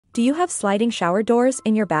Do you have sliding shower doors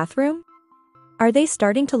in your bathroom? Are they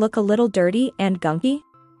starting to look a little dirty and gunky?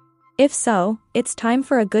 If so, it's time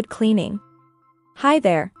for a good cleaning. Hi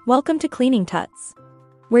there, welcome to CleaningTuts,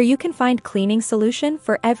 where you can find cleaning solution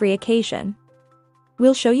for every occasion.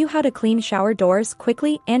 We'll show you how to clean shower doors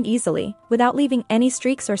quickly and easily without leaving any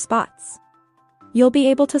streaks or spots. You'll be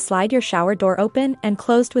able to slide your shower door open and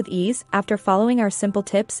closed with ease after following our simple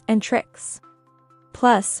tips and tricks.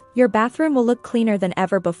 Plus, your bathroom will look cleaner than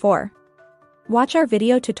ever before. Watch our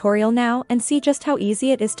video tutorial now and see just how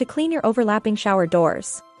easy it is to clean your overlapping shower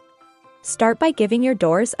doors. Start by giving your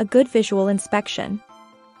doors a good visual inspection.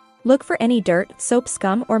 Look for any dirt, soap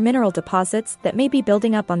scum or mineral deposits that may be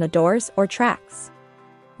building up on the doors or tracks.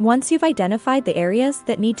 Once you've identified the areas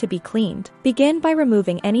that need to be cleaned, begin by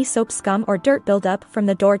removing any soap scum or dirt buildup from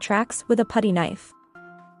the door tracks with a putty knife.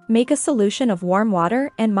 Make a solution of warm water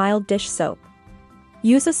and mild dish soap.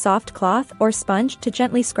 Use a soft cloth or sponge to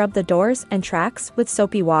gently scrub the doors and tracks with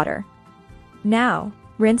soapy water. Now,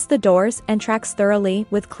 rinse the doors and tracks thoroughly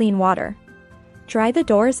with clean water. Dry the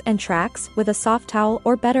doors and tracks with a soft towel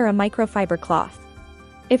or better a microfiber cloth.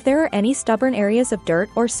 If there are any stubborn areas of dirt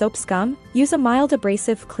or soap scum, use a mild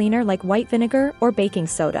abrasive cleaner like white vinegar or baking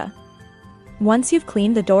soda. Once you've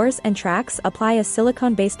cleaned the doors and tracks, apply a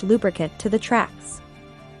silicone-based lubricant to the tracks.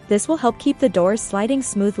 This will help keep the doors sliding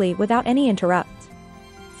smoothly without any interrupt.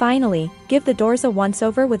 Finally, give the doors a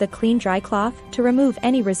once-over with a clean dry cloth to remove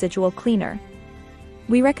any residual cleaner.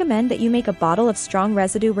 We recommend that you make a bottle of strong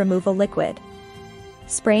residue removal liquid.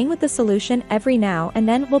 Spraying with the solution every now and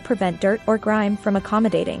then will prevent dirt or grime from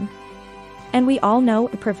accommodating. And we all know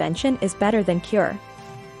prevention is better than cure.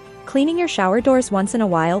 Cleaning your shower doors once in a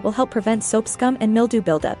while will help prevent soap scum and mildew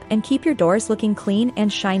buildup and keep your doors looking clean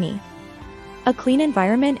and shiny. A clean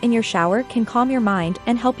environment in your shower can calm your mind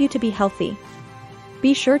and help you to be healthy.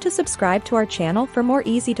 Be sure to subscribe to our channel for more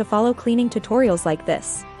easy-to-follow cleaning tutorials like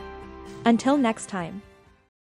this. Until next time.